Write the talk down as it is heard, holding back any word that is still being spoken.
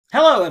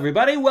Hello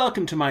everybody,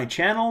 welcome to my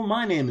channel.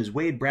 My name is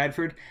Wade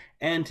Bradford,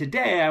 and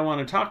today I want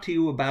to talk to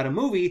you about a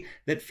movie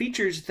that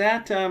features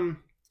that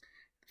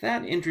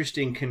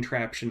interesting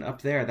contraption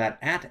up there, that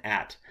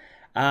AT-AT.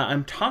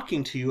 I'm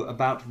talking to you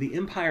about The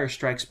Empire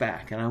Strikes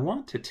Back, and I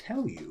want to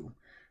tell you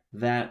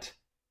that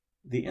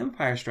The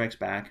Empire Strikes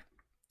Back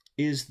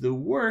is the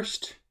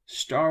worst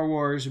Star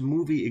Wars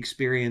movie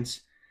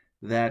experience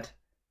that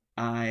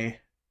I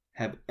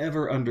have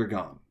ever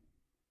undergone.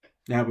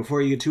 Now,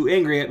 before you get too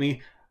angry at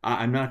me,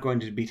 I'm not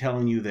going to be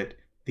telling you that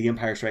The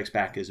Empire Strikes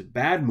Back is a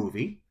bad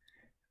movie.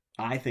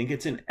 I think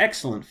it's an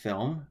excellent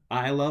film.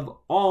 I love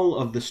all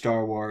of the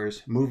Star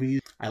Wars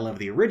movies. I love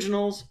the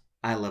originals,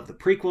 I love the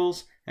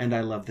prequels, and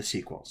I love the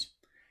sequels.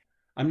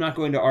 I'm not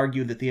going to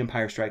argue that The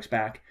Empire Strikes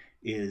Back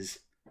is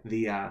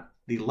the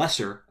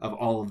lesser of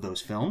all of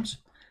those films,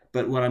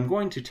 but what I'm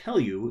going to tell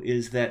you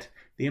is that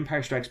The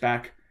Empire Strikes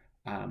Back,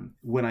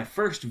 when I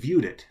first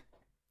viewed it,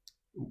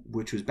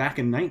 which was back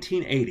in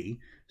 1980,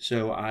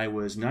 so I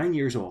was 9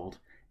 years old,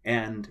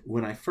 and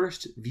when I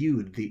first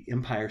viewed The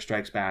Empire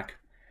Strikes Back,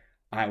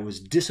 I was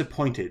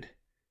disappointed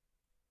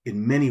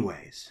in many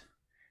ways,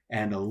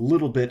 and a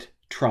little bit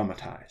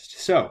traumatized.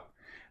 So,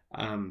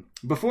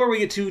 before we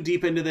get too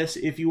deep into this,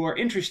 if you are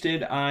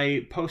interested,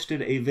 I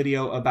posted a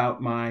video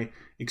about my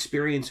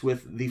experience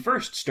with the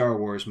first Star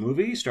Wars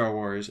movie, Star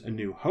Wars A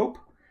New Hope,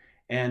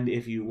 and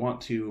if you want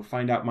to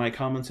find out my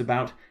comments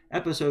about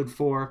Episode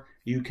 4,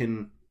 you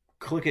can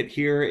click it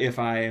here if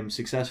I am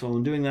successful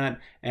in doing that,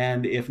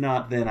 and if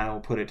not, then I will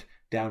put it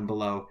down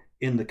below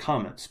in the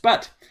comments.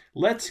 But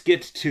let's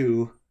get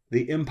to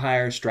The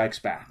Empire Strikes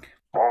Back.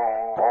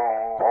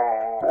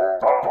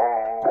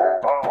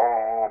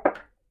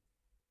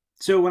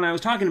 So when I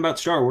was talking about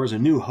Star Wars A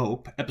New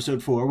Hope,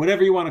 Episode 4,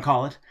 whatever you want to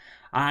call it,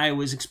 I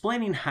was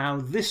explaining how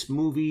this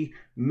movie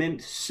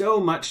meant so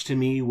much to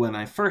me when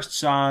I first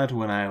saw it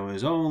when I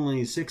was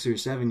only 6 or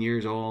 7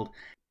 years old.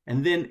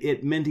 And then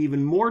it meant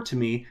even more to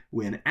me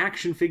when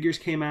action figures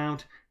came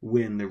out,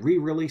 when the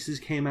re-releases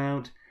came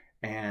out,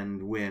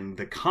 and when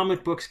the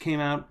comic books came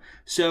out.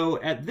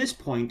 So at this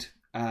point,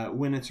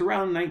 when it's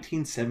around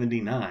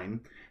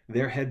 1979,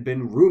 there had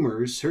been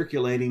rumors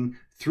circulating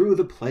through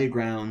the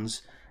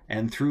playgrounds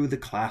and through the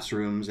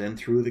classrooms and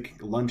through the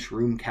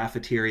lunchroom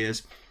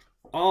cafeterias,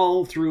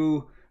 all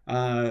through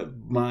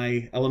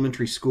my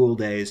elementary school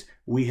days,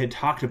 we had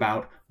talked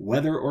about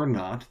whether or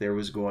not there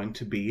was going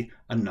to be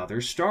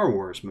another Star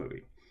Wars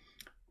movie.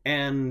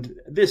 And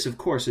this, of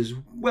course, is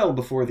well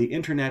before the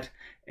internet,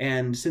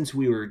 and since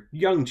we were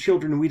young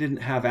children, we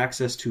didn't have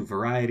access to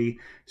Variety,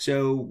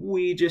 so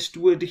we just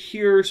would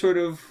hear sort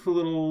of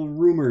little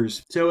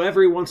rumors. So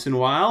every once in a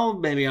while,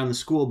 maybe on the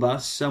school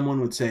bus,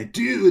 someone would say,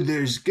 "Dude,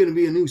 there's going to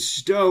be a new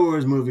Star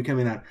Wars movie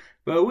coming out."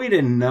 But we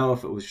didn't know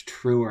if it was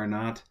true or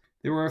not.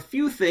 There were a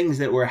few things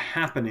that were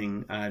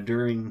happening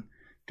during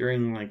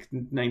like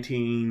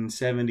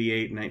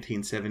 1978,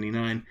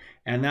 1979,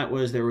 and that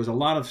was there was a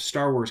lot of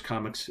Star Wars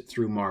comics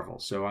through Marvel,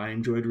 so I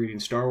enjoyed reading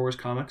Star Wars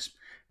comics.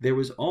 There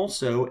was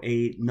also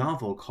a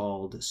novel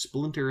called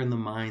Splinter in the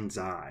Mind's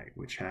Eye,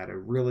 which had a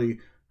really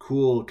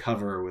cool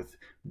cover with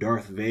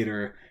Darth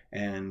Vader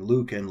and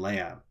Luke and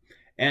Leia.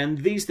 And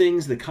these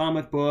things, the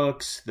comic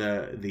books,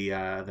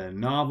 the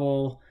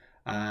novel,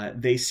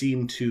 they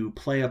seem to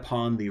play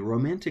upon the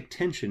romantic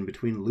tension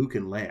between Luke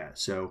and Leia.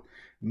 So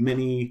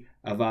many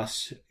of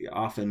us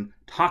often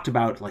talked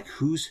about, like,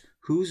 who's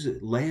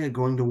Leia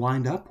going to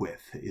wind up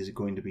with? Is it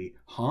going to be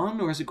Han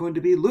or is it going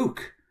to be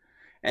Luke?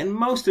 And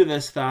most of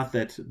us thought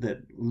that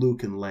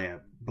Luke and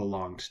Leia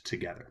belonged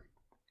together.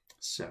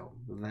 So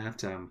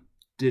that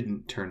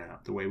didn't turn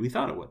out the way we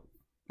thought it would.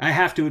 I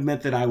have to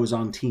admit that I was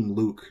on Team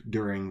Luke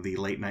during the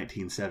late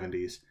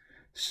 1970s.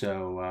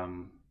 So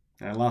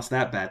I lost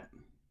that bet.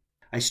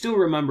 I still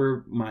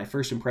remember my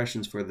first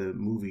impressions for the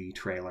movie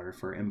trailer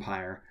for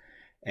Empire,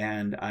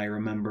 and I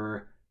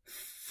remember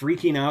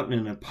freaking out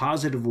in a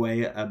positive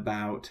way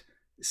about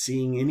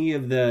seeing any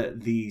of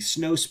the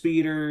snow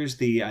speeders,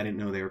 I didn't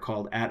know they were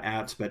called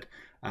AT-ATs, but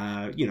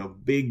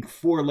big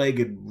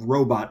four-legged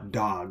robot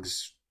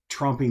dogs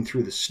tromping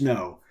through the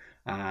snow.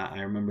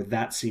 I remember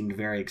that seemed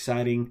very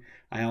exciting.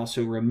 I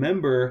also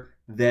remember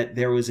that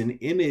there was an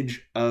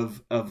image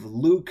of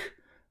Luke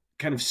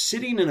kind of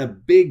sitting in a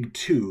big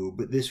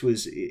tube. This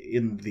was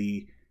in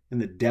the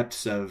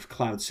depths of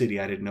Cloud City.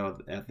 I didn't know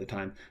at the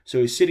time.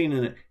 So he's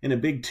sitting in a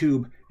big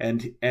tube,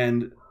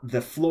 and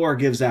the floor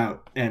gives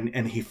out,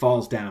 and he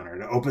falls down, or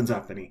it opens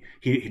up, and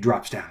he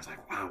drops down. It's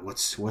like, wow,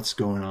 what's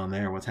going on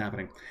there? What's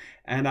happening?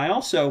 And I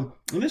also,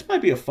 and this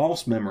might be a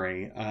false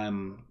memory,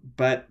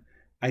 but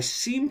I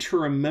seem to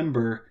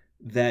remember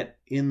that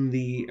in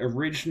the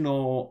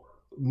original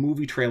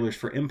movie trailers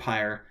for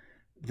Empire,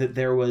 that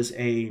there was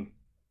a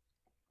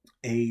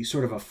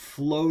sort of a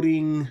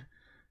floating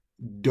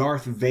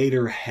Darth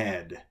Vader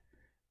head,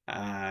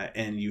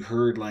 and you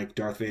heard like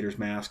Darth Vader's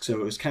mask, so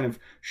it was kind of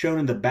shown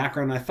in the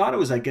background. I thought it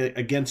was like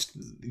against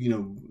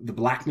the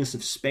blackness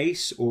of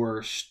space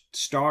or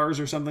stars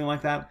or something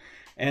like that.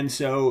 And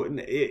so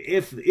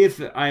if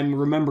I'm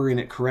remembering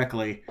it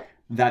correctly,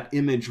 that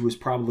image was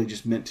probably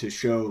just meant to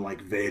show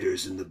like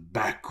Vader's in the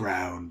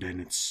background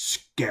and it's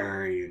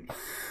scary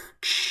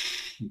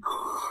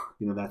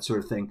and that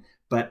sort of thing.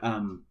 But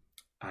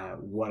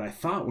what I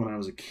thought when I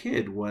was a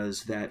kid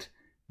was that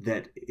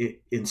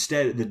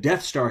instead the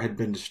Death Star had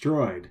been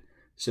destroyed,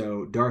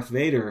 so Darth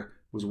Vader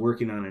was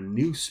working on a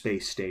new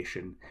space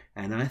station,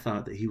 and I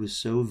thought that he was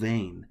so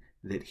vain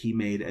that he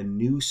made a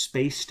new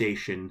space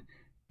station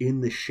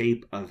in the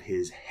shape of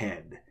his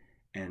head,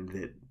 and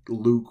that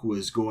Luke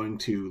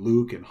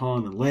and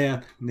Han and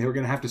Leia, they were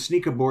going to have to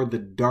sneak aboard the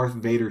Darth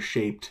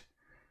Vader-shaped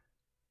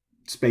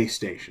space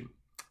station.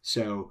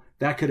 So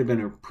that could have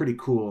been a pretty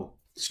cool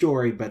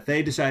story, but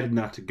they decided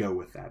not to go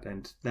with that,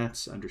 and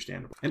that's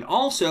understandable. And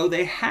also,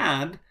 they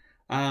had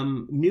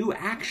new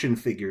action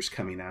figures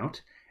coming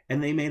out,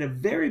 and they made a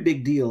very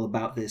big deal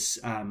about this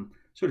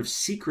sort of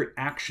secret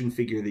action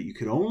figure that you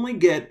could only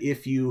get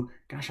if you,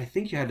 I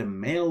think you had to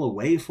mail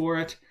away for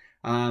it,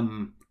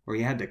 or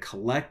you had to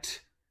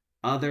collect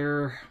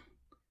other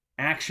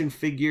action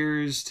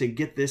figures to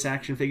get this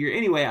action figure.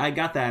 Anyway, I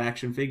got that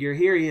action figure.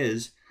 Here he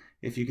is.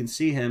 If you can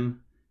see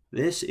him,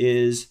 this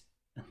is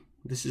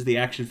the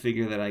action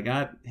figure that I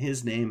got.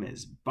 His name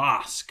is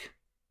Bosk.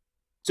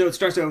 So it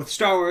starts out with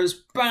Star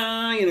Wars,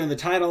 the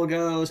title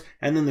goes,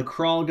 and then the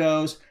crawl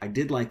goes. I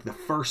did like the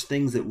first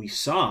things that we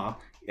saw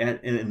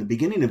in the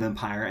beginning of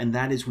Empire, and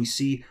that is we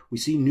see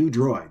new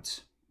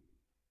droids.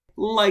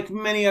 Like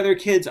many other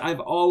kids, I've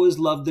always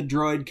loved the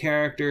droid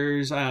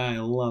characters. I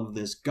love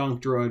this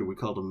Gonk droid. We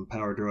called him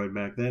Power Droid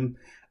back then.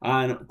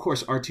 And of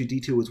course,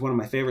 R2-D2 was one of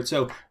my favorites.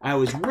 So I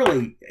was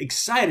really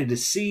excited to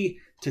see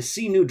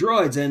new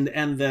droids,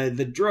 and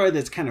the droid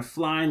that's kind of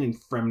flying in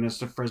Fremnus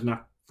to Fresno,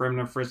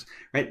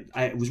 right?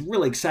 I was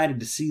really excited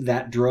to see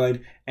that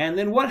droid. And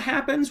then what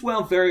happens?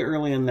 Well, very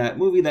early in that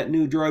movie, that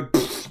new droid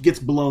gets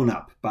blown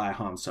up by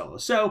Han Solo.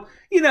 So,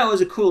 it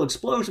was a cool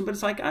explosion, but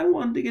it's like, I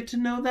wanted to get to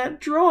know that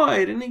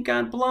droid, and he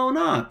got blown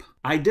up.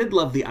 I did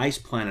love the ice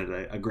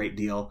planet a great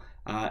deal.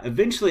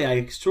 Eventually,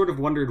 I sort of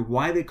wondered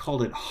why they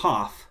called it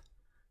Hoth,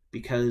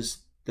 because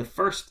the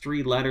first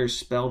 3 letters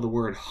spell the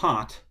word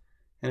hot,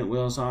 and it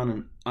was on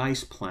an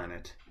ice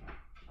planet.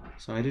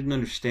 So I didn't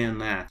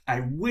understand that. I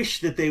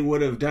wish that they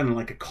would have done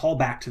like a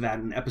callback to that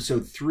in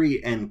episode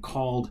 3 and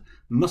called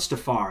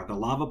Mustafar, the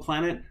lava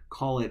planet,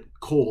 call it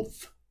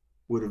Kolth.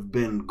 Would have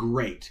been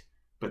great,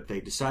 but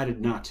they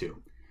decided not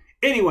to.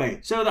 Anyway,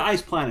 so the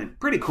ice planet,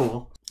 pretty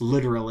cool,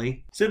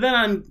 literally. So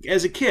then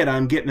as a kid,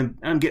 I'm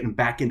getting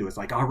back into it. It's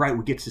like, all right,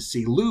 we get to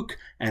see Luke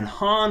and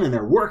Han, and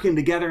they're working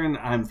together, and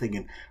I'm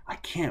thinking, I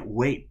can't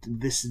wait.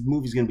 This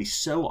movie's going to be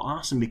so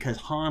awesome because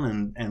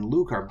Han and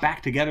Luke are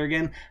back together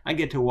again. I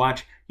get to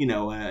watch, a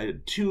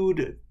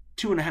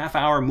 2.5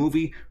 hour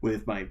movie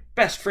with my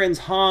best friends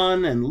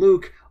Han and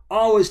Luke,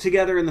 always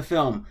together in the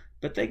film,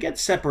 but they get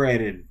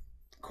separated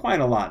quite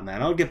a lot in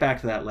that. I'll get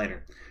back to that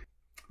later.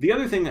 The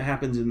other thing that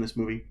happens in this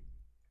movie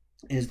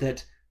is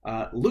that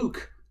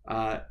Luke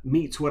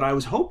meets what I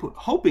was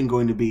hoping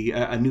going to be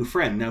a new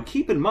friend. Now,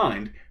 keep in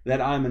mind that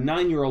I'm a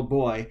 9-year-old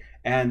boy,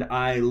 and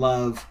I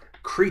love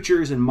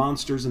creatures and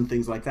monsters and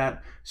things like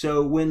that.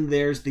 So when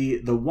there's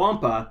the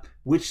Wampa,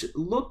 which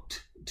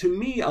looked to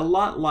me a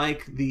lot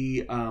like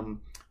the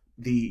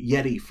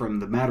Yeti from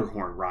the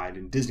Matterhorn ride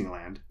in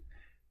Disneyland,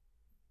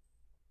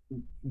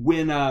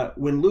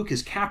 when Luke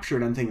is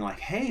captured, I'm thinking like,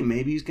 hey,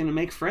 maybe he's going to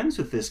make friends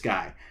with this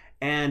guy,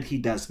 and he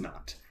does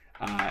not.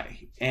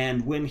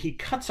 And when he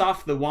cuts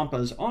off the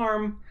Wampa's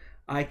arm,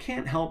 I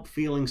can't help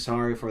feeling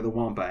sorry for the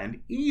Wampa,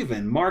 and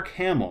even Mark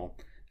Hamill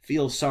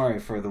feels sorry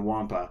for the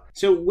Wampa.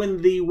 So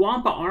when the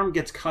Wampa arm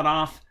gets cut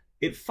off,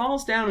 it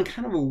falls down in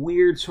kind of a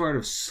weird sort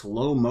of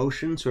slow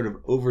motion, sort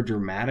of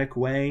overdramatic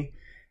way.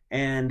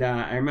 And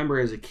I remember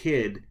as a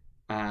kid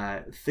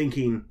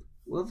thinking,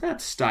 well,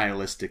 that's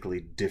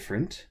stylistically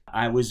different.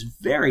 I was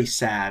very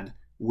sad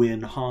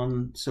when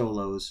Han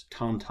Solo's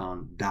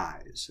Tauntaun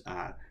dies.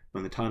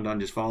 When the Tauntaun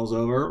just falls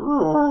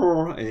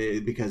over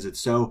because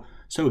it's so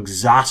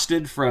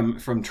exhausted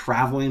from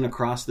traveling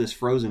across this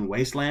frozen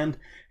wasteland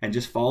and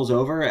just falls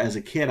over. As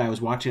a kid, I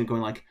was watching it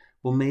going like,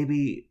 well,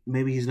 maybe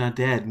he's not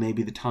dead.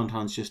 Maybe the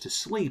Tauntaun's just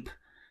asleep,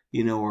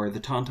 or the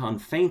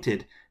Tauntaun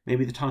fainted.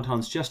 Maybe the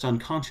Tauntaun's just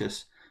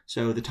unconscious.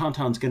 So the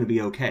Tauntaun's going to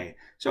be okay.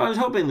 So I was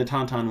hoping the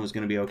Tauntaun was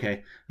going to be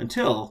okay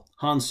until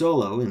Han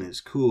Solo, in his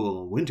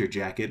cool winter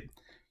jacket,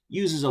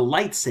 uses a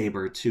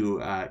lightsaber to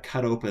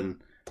cut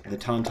open the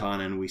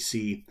Tauntaun, and we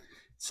see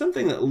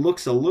something that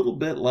looks a little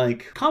bit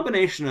like a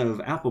combination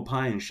of apple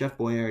pie and Chef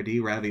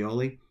Boyardee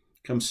ravioli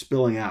comes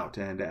spilling out.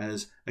 And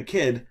as a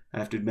kid, I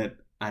have to admit,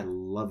 I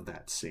love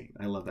that scene.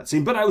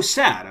 But I was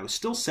sad. I was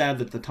still sad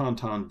that the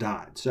Tauntaun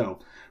died. So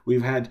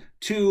we've had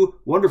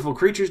 2 wonderful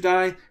creatures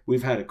die.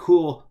 We've had a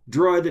cool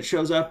droid that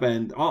shows up,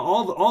 and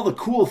all the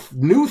cool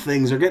new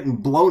things are getting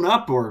blown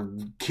up or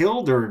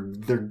killed, or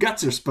their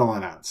guts are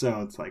spilling out.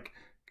 So it's like,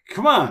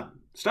 come on,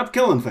 stop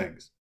killing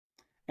things.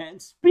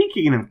 And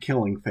speaking of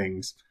killing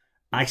things,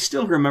 I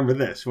still remember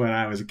this when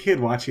I was a kid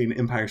watching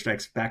Empire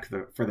Strikes Back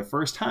for the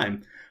first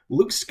time.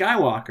 Luke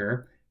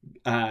Skywalker,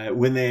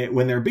 when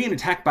they're being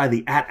attacked by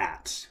the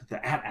AT-ATs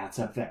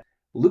up there,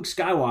 Luke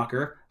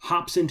Skywalker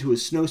hops into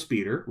his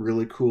snowspeeder,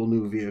 really cool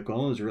new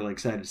vehicle. I was really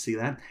excited to see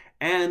that.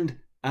 And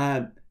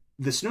the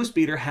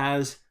snowspeeder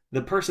has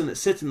the person that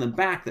sits in the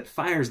back that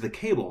fires the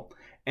cable.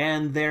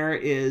 And there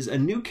is a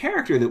new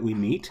character that we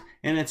meet,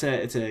 and it's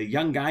a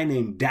young guy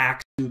named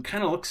Dax who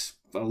kind of looks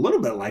a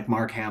little bit like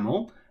Mark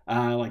Hamill,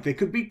 like they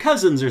could be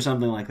cousins or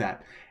something like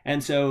that.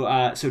 And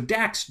so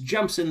Dax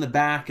jumps in the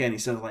back, and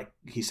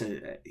he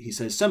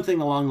says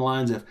something along the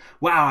lines of,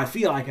 "Wow, I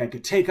feel like I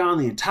could take on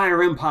the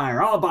entire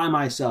Empire all by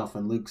myself."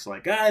 And Luke's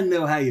like, "I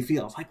know how you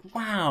feel." It's like,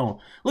 wow,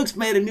 Luke's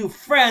made a new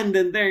friend,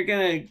 and they're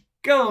gonna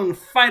go and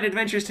fight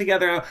adventures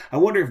together. I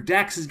wonder if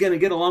Dax is going to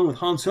get along with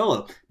Han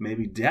Solo.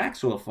 Maybe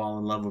Dax will fall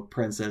in love with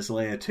Princess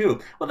Leia too.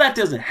 Well, that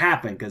doesn't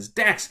happen because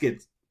Dax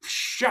gets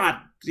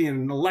shot,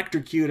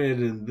 electrocuted,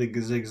 and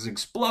there's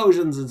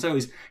explosions, and so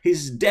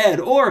he's dead,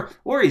 or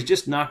he's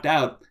just knocked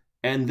out,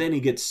 and then he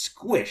gets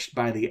squished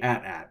by the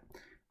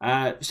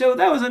AT-AT. So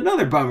that was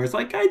another bummer. It's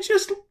like, I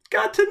just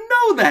got to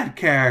know that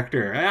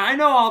character. I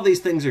know all these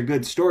things are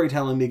good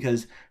storytelling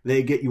because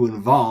they get you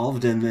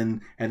involved, and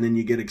then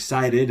you get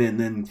excited, and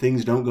then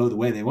things don't go the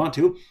way they want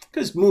to,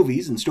 because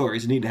movies and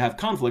stories need to have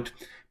conflict.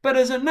 But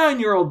as a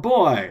 9-year-old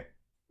boy,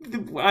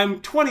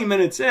 I'm 20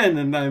 minutes in,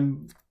 and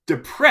I'm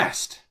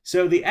depressed.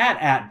 So the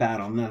AT-AT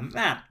battle, now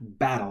that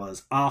battle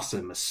is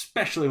awesome,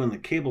 especially when the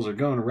cables are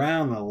going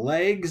around the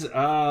legs.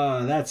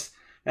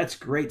 That's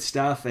great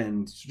stuff,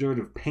 and sort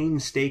of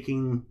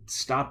painstaking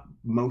stop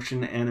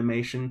motion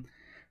animation.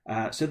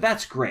 So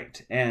that's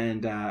great,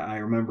 and I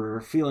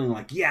remember feeling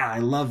like, yeah, I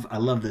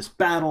love this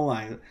battle.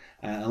 I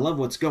love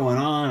what's going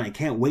on. I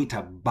can't wait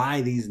to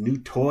buy these new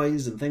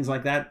toys and things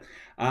like that.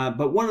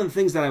 But one of the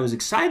things that I was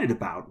excited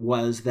about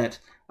was that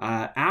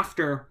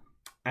after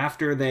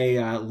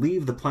they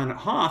leave the planet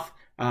Hoth,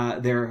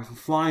 they're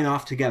flying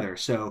off together.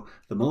 So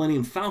the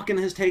Millennium Falcon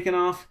has taken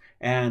off,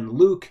 and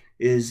Luke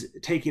is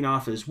taking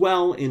off as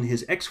well in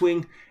his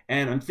X-Wing.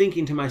 And I'm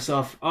thinking to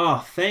myself,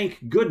 oh,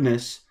 thank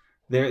goodness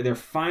they're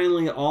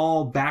finally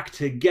all back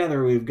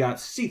together. We've got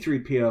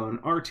C-3PO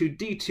and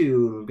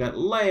R2-D2. We've got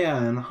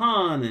Leia and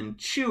Han and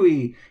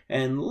Chewie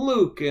and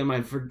Luke. Am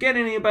I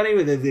forgetting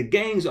anybody? The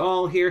gang's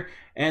all here.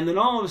 And then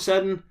all of a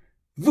sudden,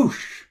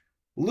 whoosh!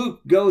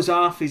 Luke goes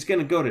off. He's going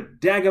to go to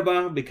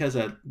Dagobah because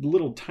a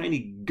little tiny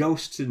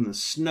ghost in the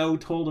snow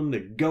told him to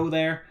go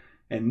there,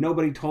 and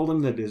nobody told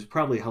him that it was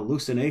probably a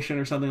hallucination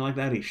or something like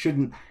that. He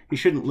shouldn't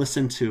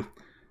listen to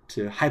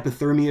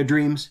hypothermia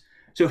dreams.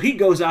 So he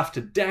goes off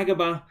to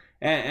Dagobah,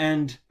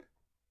 and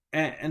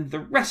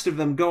the rest of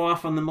them go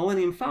off on the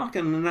Millennium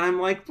Falcon, and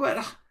I'm like,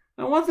 but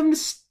I want them to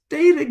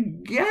stay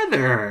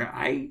together.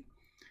 I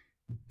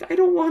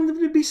don't want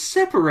them to be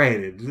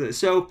separated.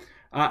 So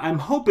I'm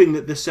hoping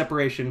that this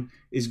separation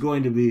is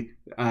going to be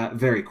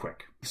very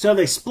quick. So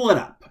they split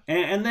up,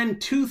 and then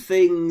two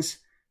things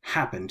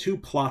happen. Two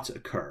plots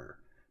occur.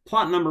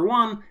 Plot number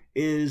one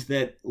is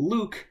that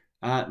Luke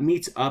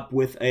meets up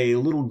with a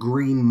little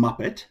green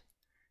Muppet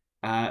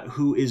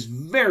who is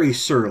very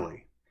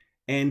surly.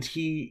 And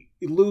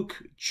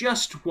Luke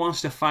just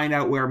wants to find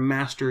out where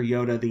Master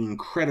Yoda, the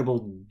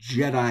incredible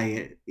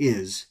Jedi,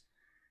 is.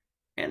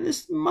 And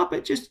this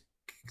Muppet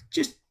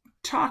just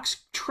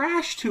talks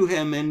trash to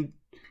him,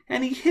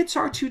 and he hits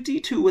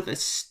R2-D2 with a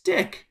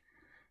stick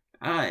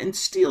and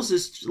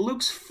steals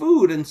Luke's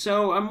food. And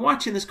so I'm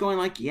watching this going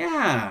like,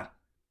 yeah,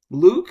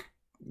 Luke,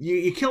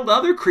 you killed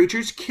other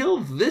creatures, kill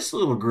this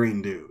little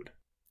green dude.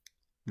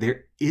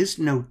 There is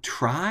no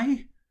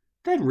try?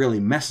 That really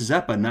messes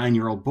up a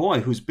 9-year-old boy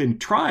who's been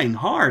trying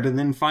hard and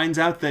then finds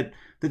out that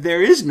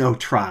there is no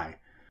try.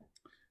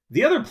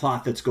 The other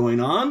plot that's going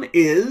on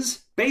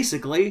is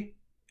basically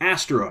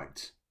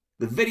asteroids.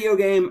 The video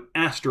game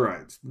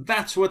Asteroids.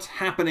 That's what's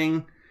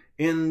happening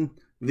in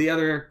the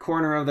other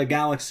corner of the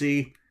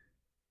galaxy.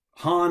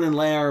 Han and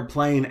Leia are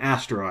playing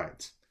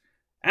Asteroids.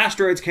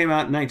 Asteroids came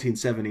out in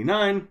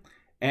 1979,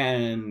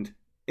 and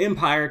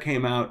Empire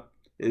came out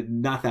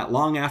not that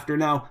long after.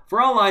 Now, for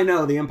all I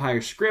know, the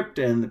Empire script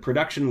and the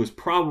production was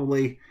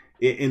probably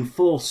in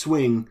full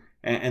swing,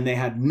 and they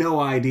had no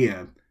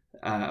idea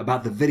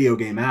about the video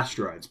game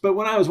Asteroids. But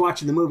when I was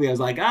watching the movie, I was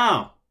like,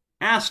 oh,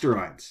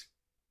 Asteroids.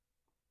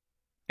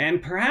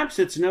 And perhaps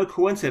it's no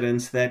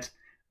coincidence that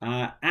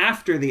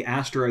after the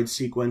asteroid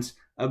sequence,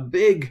 a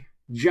big,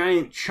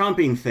 giant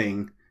chomping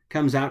thing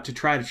comes out to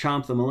try to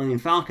chomp the Millennium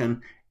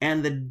Falcon.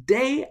 And the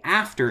day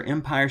after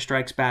Empire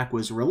Strikes Back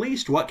was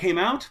released, what came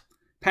out?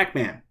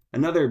 Pac-Man,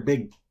 another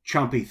big,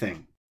 chompy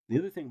thing. The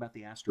other thing about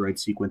the asteroid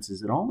sequence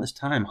is that all this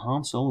time,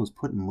 Han Solo is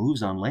putting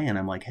moves on Leia, and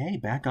I'm like, hey,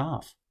 back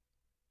off.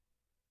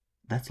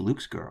 That's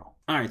Luke's girl.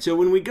 All right, so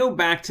when we go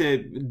back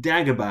to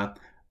Dagobah,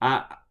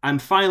 I'm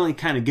finally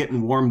kind of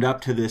getting warmed up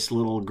to this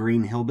little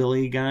green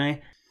hillbilly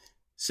guy.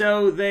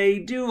 So they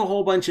do a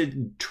whole bunch of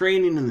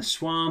training in the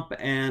swamp,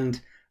 and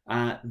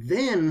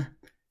then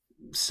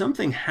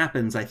something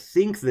happens. I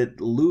think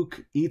that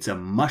Luke eats a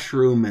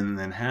mushroom and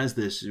then has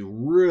this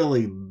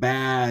really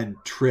bad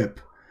trip.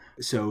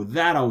 So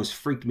that always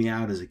freaked me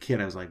out as a kid.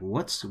 I was like,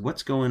 what's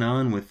going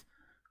on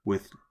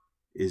with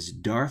is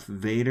Darth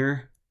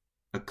Vader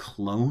a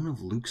clone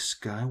of Luke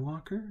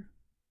Skywalker?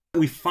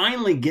 We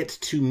finally get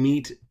to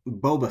meet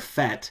Boba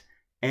Fett,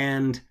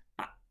 and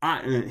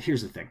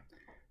here's the thing.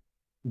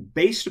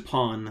 Based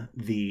upon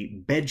the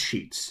bed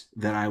sheets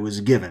that I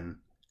was given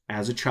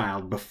as a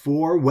child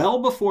well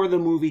before the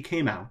movie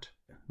came out,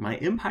 my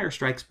Empire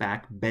Strikes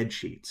Back bed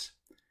sheets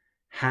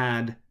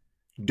had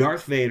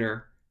Darth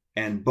Vader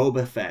and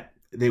Boba Fett.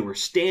 They were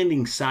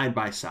standing side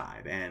by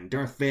side, and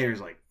Darth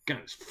Vader's like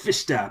got his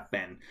fist up,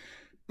 and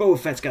Boba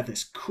Fett's got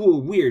this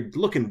cool,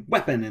 weird-looking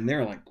weapon, and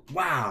they're like,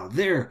 wow,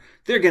 they're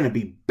gonna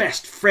be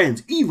best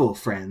friends, evil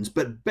friends,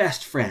 but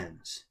best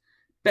friends.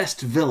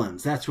 Best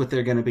villains, that's what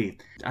they're gonna be.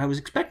 I was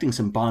expecting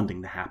some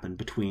bonding to happen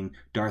between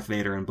Darth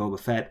Vader and Boba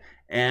Fett,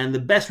 and the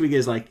best we get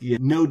is like,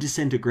 no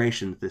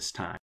disintegration this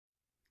time.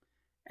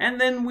 And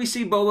then we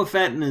see Boba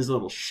Fett in his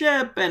little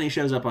ship, and he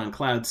shows up on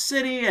Cloud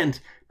City,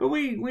 but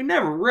we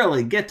never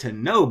really get to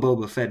know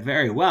Boba Fett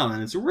very well,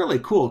 and it's a really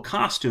cool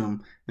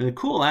costume and a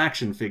cool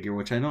action figure,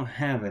 which I don't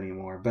have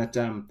anymore. But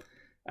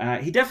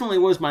he definitely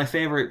was my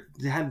favorite,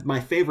 had my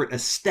favorite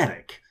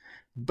aesthetic,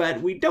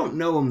 but we don't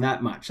know him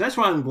that much. That's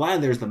why I'm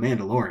glad there's the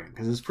Mandalorian,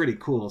 because it's pretty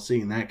cool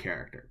seeing that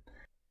character.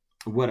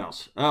 What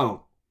else?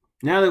 Oh,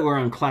 now that we're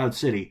on Cloud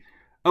City.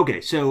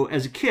 Okay, so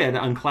as a kid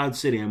on Cloud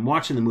City, I'm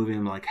watching the movie and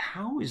I'm like,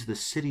 how is the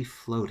city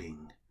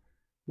floating?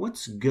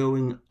 What's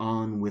going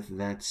on with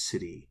that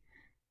city?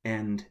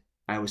 And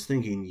I was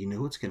thinking, you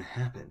know what's going to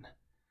happen?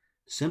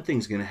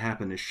 Something's going to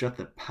happen to shut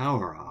the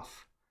power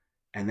off,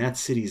 and that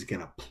city's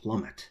going to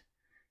plummet.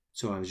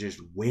 So I was just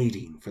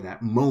waiting for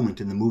that moment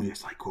in the movie.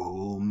 It's like,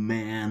 oh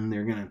man,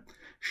 they're going to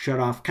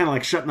shut off, kind of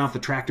like shutting off the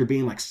tractor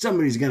beam, like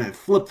somebody's going to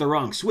flip the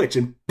wrong switch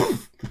and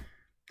poof!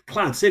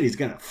 Cloud City's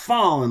gonna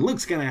fall and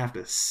Luke's gonna have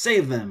to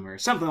save them or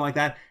something like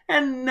that.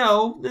 And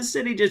no, the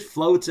city just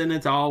floats and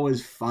it's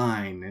always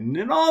fine. And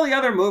in all the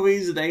other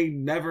movies, they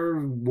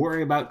never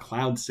worry about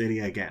Cloud City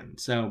again.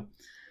 So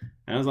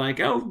I was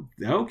like, oh,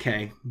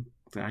 okay.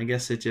 I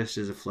guess it just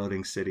is a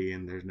floating city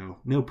and there's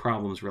no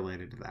problems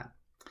related to that.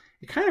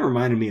 It kind of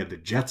reminded me of the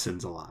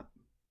Jetsons a lot.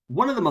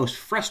 One of the most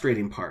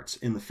frustrating parts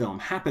in the film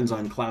happens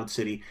on Cloud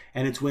City,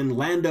 and it's when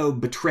Lando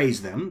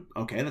betrays them.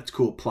 Okay, that's a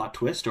cool plot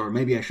twist, or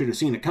maybe I should have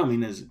seen it coming,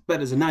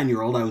 but as a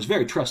 9-year-old, I was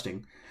very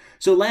trusting.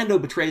 So Lando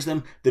betrays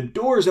them, the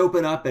doors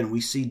open up, and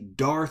we see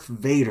Darth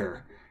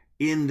Vader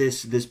in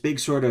this big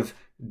sort of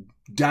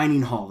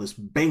dining hall, this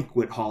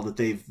banquet hall that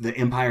the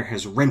Empire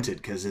has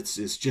rented, because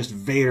it's just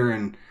Vader,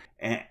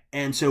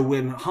 and so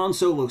when Han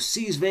Solo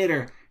sees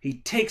Vader, he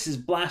takes his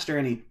blaster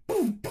and he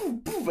poof,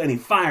 poof, poof, and he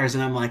fires,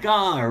 and I'm like,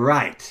 all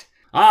right,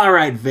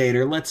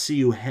 Vader, let's see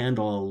you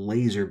handle a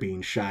laser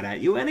being shot at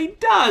you. And he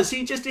does.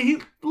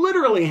 He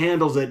literally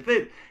handles it.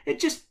 It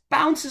just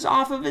bounces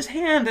off of his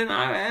hand. And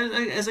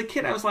as a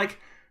kid, I was like,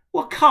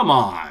 well, come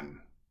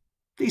on.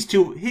 He's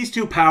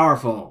too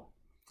powerful.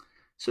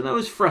 So that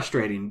was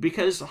frustrating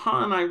because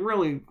I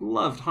really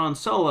loved Han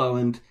Solo,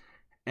 and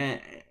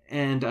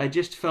I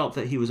just felt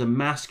that he was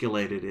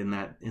emasculated in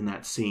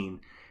that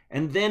scene.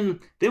 And then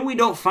we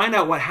don't find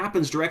out what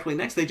happens directly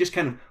next. They just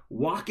kind of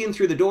walk in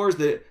through the doors.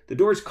 The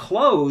doors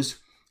close,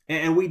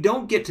 and we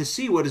don't get to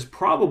see what is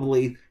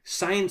probably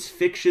science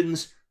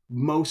fiction's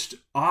most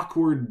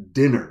awkward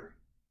dinner.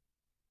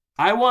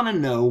 I want to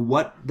know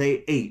what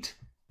they ate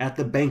at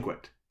the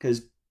banquet,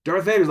 because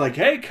Darth Vader's like,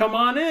 hey, come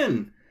on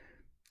in.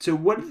 So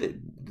what do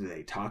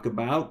they talk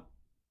about?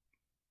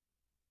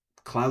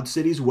 Cloud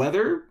City's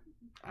weather?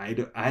 I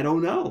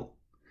don't know.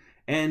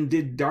 And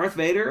did Darth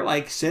Vader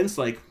sense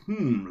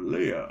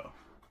Leia,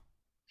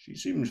 she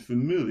seems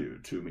familiar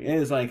to me?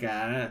 And it's like,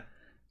 I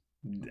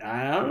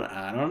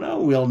don't know.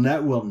 We'll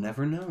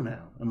never know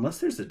now, unless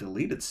there's a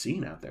deleted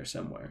scene out there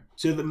somewhere.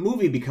 So the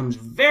movie becomes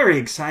very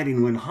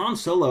exciting when Han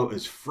Solo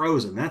is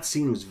frozen. That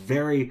scene was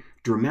very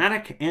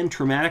dramatic and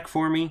traumatic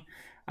for me,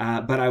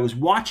 but I was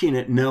watching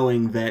it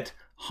knowing that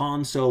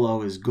Han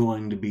Solo is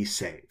going to be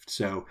saved.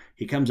 So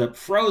he comes up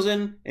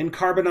frozen in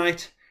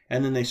carbonite,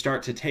 and then they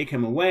start to take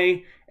him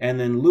away, and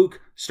then Luke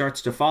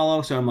starts to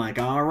follow. So I'm like,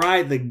 all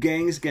right, the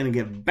gang's going to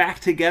get back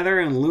together,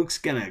 and Luke's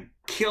going to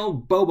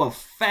kill Boba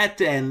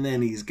Fett, and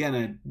then he's going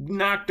to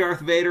knock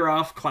Darth Vader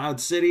off Cloud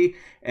City,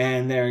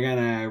 and they're going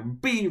to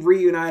be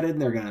reunited,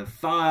 and they're going to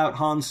thaw out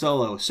Han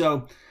Solo.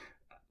 So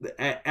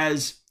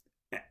as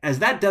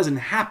that doesn't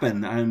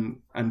happen,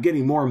 I'm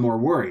getting more and more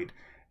worried.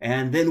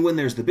 And then when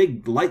there's the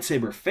big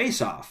lightsaber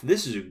face-off,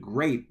 this is a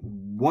great,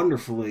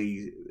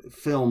 wonderfully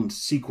filmed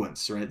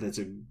sequence, right? That's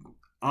an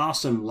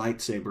awesome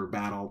lightsaber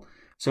battle.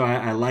 So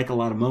I like a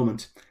lot of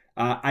moments.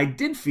 I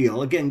did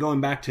feel, again,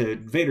 going back to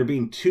Vader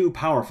being too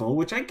powerful,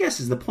 which I guess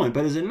is the point,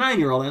 but as a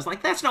 9-year-old, I was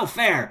like, that's no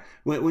fair.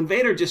 When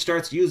Vader just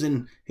starts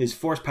using his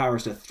force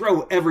powers to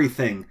throw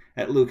everything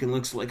at Luke, and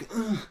Luke's like,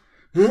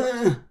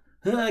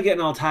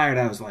 getting all tired,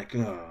 I was like,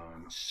 oh,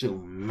 I'm so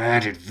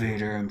mad at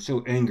Vader. I'm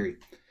so angry.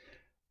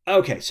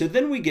 Okay, so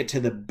then we get to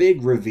the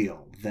big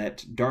reveal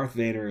that Darth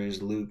Vader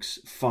is Luke's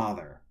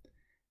father.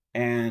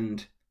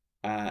 And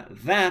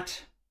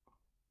that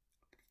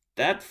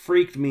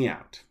freaked me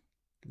out.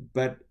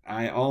 But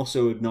I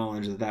also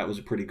acknowledge that was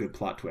a pretty good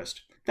plot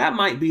twist. that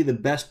might be the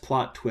best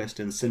plot twist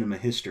in cinema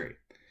history.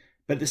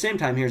 But at the same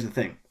time, here's the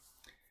thing.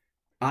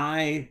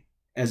 I,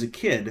 as a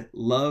kid,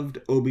 loved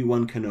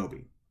Obi-Wan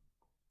Kenobi.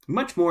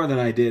 Much more than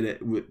I did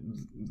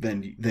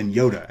than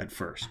Yoda at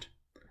first.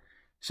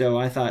 So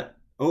I thought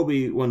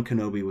Obi-Wan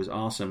Kenobi was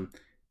awesome.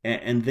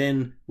 And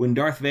then when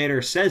Darth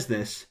Vader says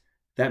this,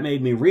 that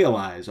made me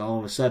realize all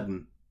of a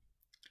sudden,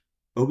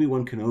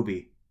 Obi-Wan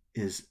Kenobi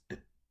is a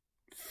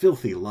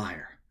filthy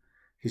liar.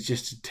 He's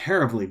just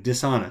terribly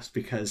dishonest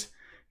because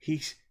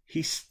he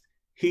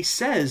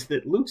says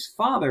that Luke's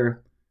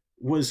father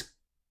was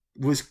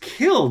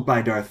killed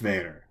by Darth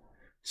Vader.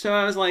 So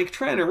I was like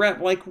trying to wrap,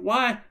 like,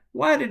 why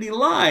did he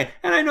lie?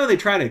 And I know they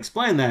try to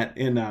explain that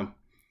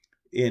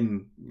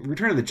in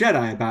Return of the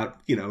Jedi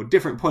about,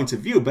 different points of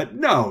view, but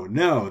no,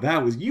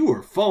 you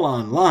were full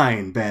on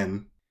lying,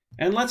 Ben.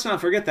 And let's not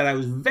forget that I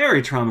was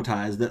very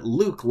traumatized that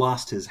Luke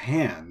lost his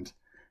hand.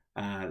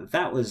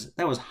 That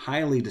was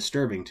highly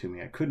disturbing to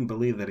me. I couldn't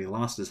believe that he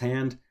lost his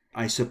hand.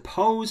 I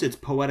suppose it's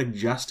poetic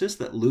justice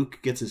that Luke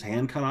gets his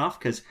hand cut off,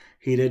 because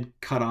he did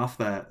cut off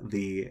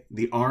the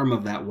arm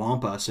of that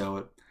Wampa,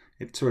 so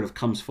it sort of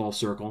comes full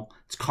circle.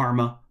 It's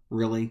karma,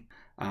 really.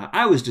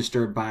 I was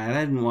disturbed by it.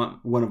 I didn't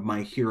want one of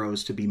my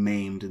heroes to be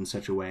maimed in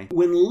such a way.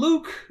 When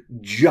Luke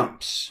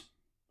jumps,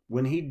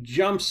 when he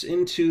jumps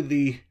into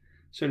the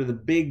sort of the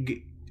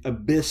big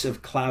abyss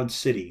of Cloud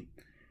City,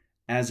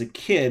 as a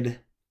kid,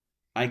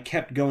 I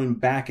kept going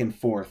back and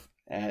forth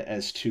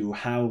as to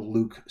how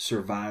Luke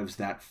survives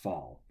that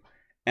fall.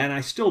 And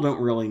I still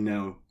don't really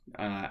know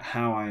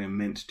how I am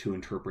meant to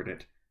interpret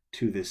it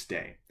to this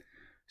day.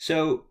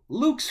 So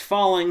Luke's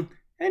falling,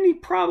 and he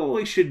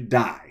probably should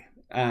die.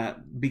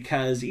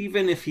 Because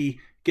even if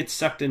he gets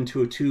sucked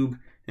into a tube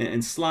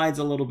and slides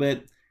a little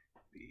bit,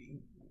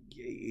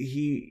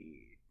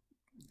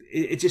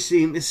 it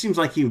seems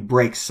like he would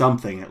break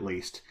something at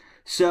least.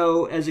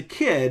 So as a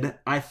kid,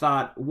 I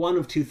thought one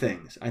of two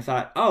things. I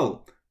thought,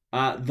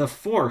 the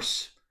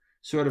Force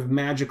sort of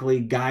magically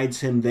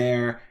guides him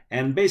there,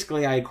 and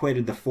basically I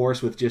equated the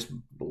Force with just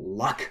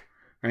luck,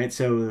 right?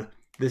 So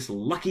this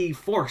lucky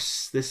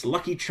Force, this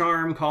lucky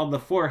charm called the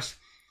Force,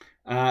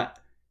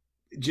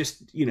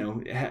 just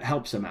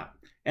helps him out.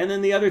 And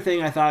then the other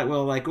thing I thought,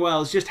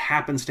 it's just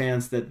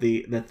happenstance that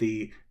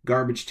the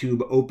garbage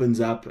tube opens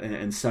up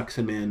and sucks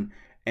him in,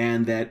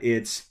 and that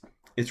it's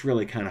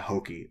really kind of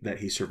hokey that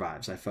he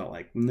survives. I felt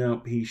like,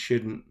 nope, he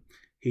shouldn't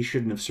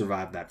have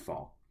survived that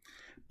fall.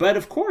 But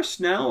of course,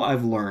 now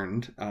I've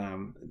learned,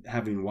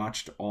 having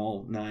watched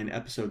all 9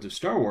 episodes of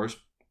Star Wars,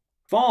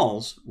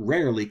 falls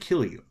rarely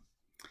kill you.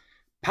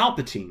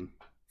 Palpatine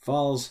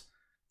falls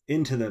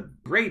into the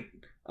great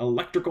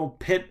electrical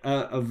pit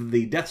of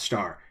the Death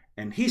Star,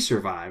 and he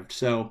survived,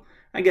 so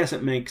I guess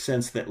it makes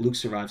sense that Luke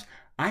survives.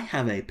 I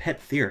have a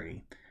pet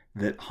theory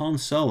that Han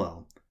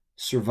Solo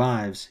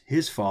survives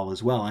his fall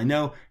as well. I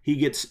know he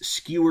gets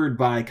skewered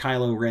by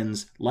Kylo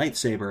Ren's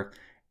lightsaber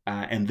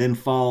and then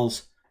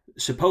falls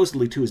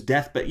supposedly to his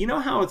death, but you know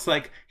how it's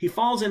like he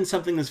falls in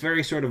something that's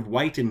very sort of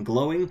white and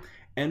glowing,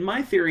 and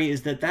my theory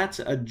is that that's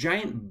a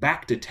giant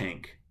Bacta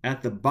tank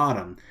at the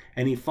bottom,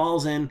 and he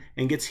falls in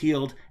and gets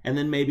healed, and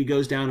then maybe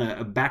goes down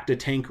a Bacta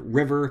tank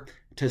river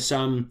to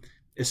some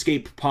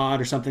escape pod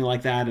or something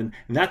like that, and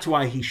that's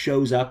why he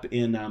shows up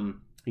in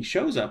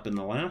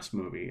the last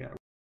movie.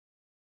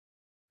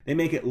 They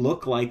make it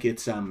look like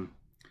it's that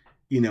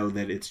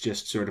it's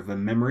just sort of a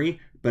memory,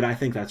 but I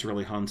think that's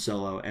really Han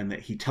Solo, and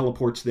that he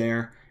teleports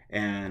there,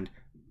 and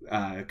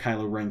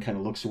Kylo Ren kind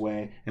of looks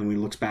away, and when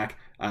he looks back,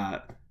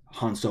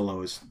 Han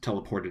Solo is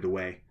teleported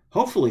away,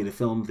 hopefully to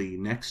film the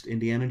next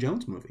Indiana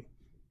Jones movie.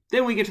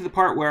 Then we get to the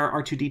part where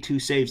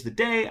R2-D2 saves the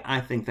day. I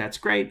think that's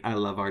great. I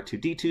love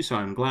R2-D2, so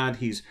I'm glad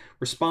he's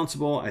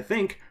responsible, I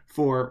think,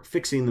 for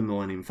fixing the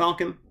Millennium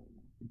Falcon.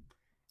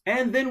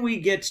 And then we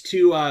get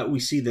to, we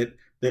see that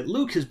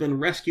Luke has been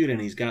rescued,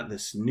 and he's got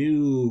this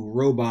new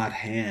robot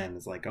hand.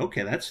 It's like,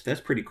 okay,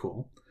 that's pretty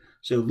cool.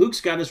 So Luke's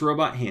got his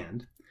robot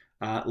hand.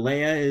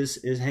 Leia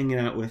is hanging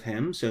out with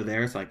him, so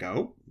there it's like,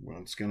 oh,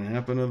 what's going to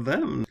happen to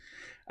them?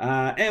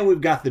 And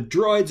we've got the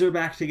droids are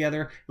back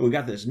together, and we've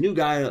got this new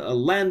guy,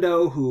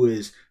 Lando,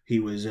 he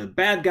was a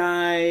bad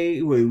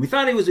guy. We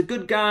thought he was a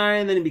good guy,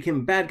 and then he became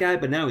a bad guy,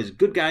 but now he's a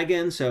good guy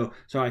again. So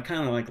I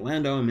kind of like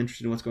Lando. I'm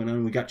interested in what's going on.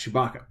 And we got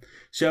Chewbacca.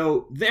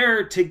 So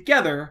they're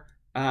together,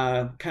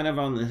 kind of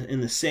in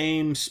the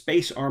same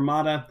space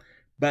armada,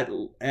 but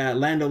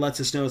Lando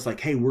lets us know it's like,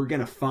 hey, we're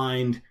going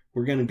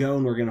to go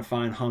and we're going to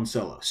find Han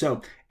Solo.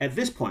 So at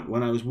this point,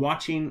 when I was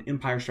watching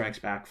Empire Strikes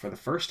Back for the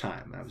first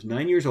time, I was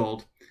 9 years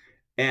old.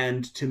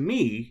 And to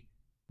me,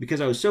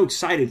 because I was so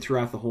excited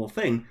throughout the whole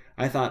thing,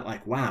 I thought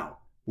like, wow,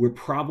 we're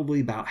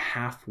probably about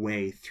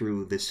halfway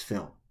through this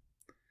film.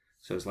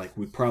 So it's like,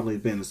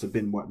 this have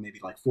been what, maybe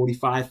like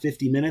 45,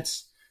 50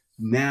 minutes.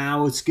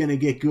 Now it's going to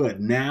get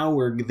good. Now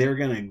they're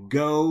going to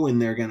go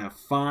and they're going to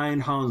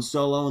find Han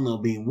Solo, and there'll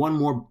be one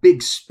more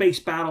big space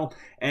battle,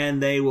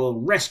 and they will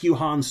rescue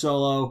Han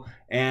Solo,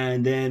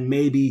 and then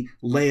maybe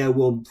Leia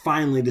will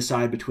finally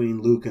decide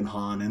between Luke and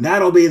Han, and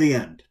that'll be the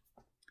end.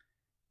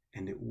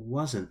 And it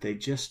wasn't. They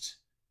just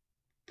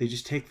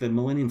just take the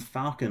Millennium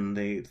Falcon,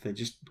 they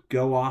just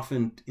go off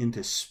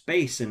into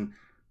space, and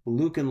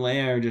Luke and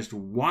Leia are just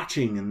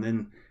watching, and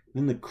then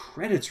the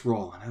credits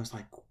roll, and I was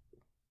like,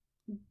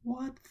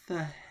 what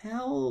the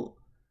hell?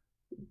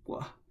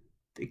 What?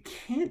 It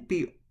can't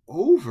be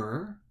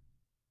over.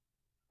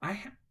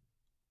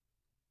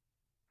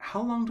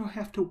 How long do I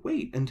have to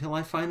wait until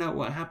I find out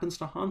what happens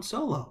to Han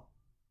Solo?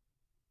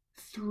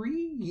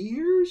 3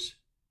 years?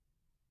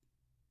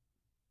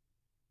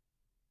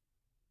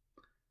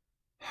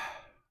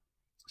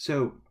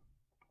 So,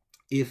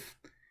 if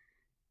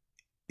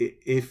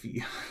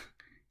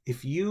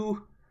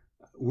you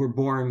were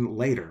born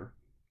later,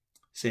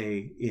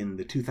 say in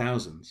the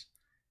 2000s,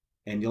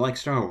 and you like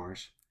Star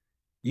Wars,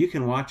 you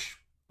can watch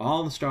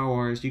all the Star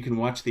Wars. You can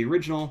watch the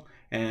original,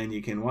 and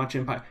you can watch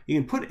Empire. You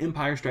can put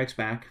Empire Strikes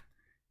Back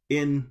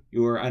in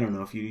your, I don't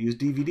know if you use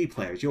DVD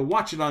players. You'll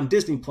watch it on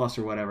Disney Plus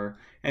or whatever,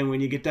 and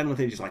when you get done with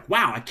it, you're just like,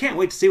 wow, I can't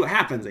wait to see what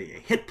happens. And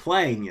you hit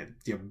play, and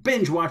you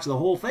binge watch the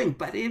whole thing.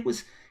 But it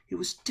was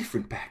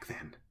different back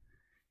then.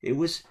 It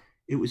was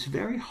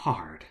very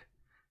hard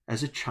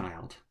as a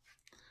child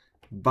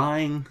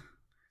buying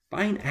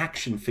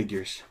action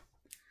figures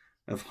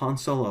of Han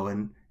Solo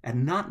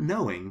and not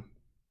knowing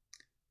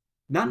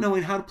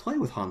how to play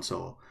with Han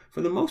Solo.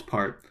 For the most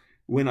part,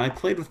 when I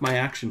played with my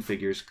action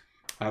figures,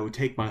 I would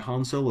take my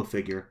Han Solo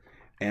figure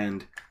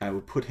and I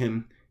would put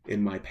him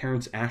in my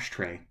parents'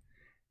 ashtray.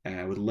 And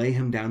I would lay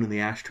him down in the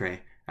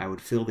ashtray. I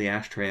would fill the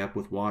ashtray up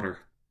with water,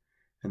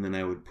 and then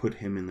I would put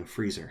him in the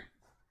freezer.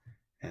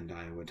 And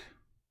I would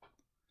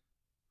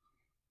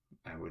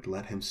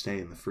let him stay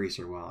in the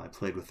freezer while I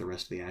played with the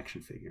rest of the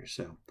action figures.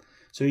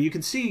 So you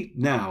can see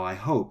now, I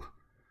hope,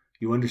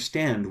 you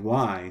understand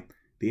why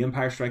The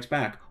Empire Strikes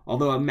Back,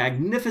 although a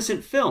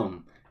magnificent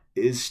film,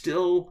 is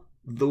still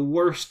the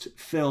worst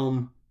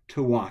film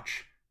to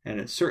watch. And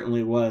it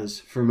certainly was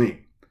for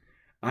me.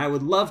 I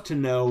would love to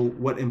know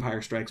what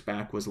Empire Strikes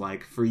Back was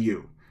like for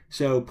you.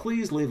 So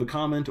please leave a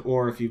comment,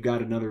 or if you've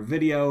got another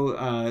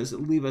video,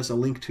 leave us a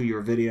link to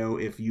your video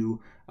if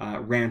you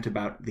rant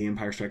about The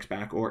Empire Strikes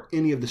Back or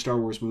any of the Star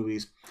Wars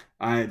movies.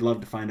 I'd love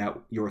to find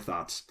out your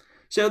thoughts.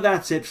 So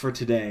that's it for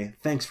today.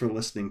 Thanks for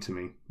listening to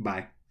me.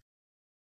 Bye.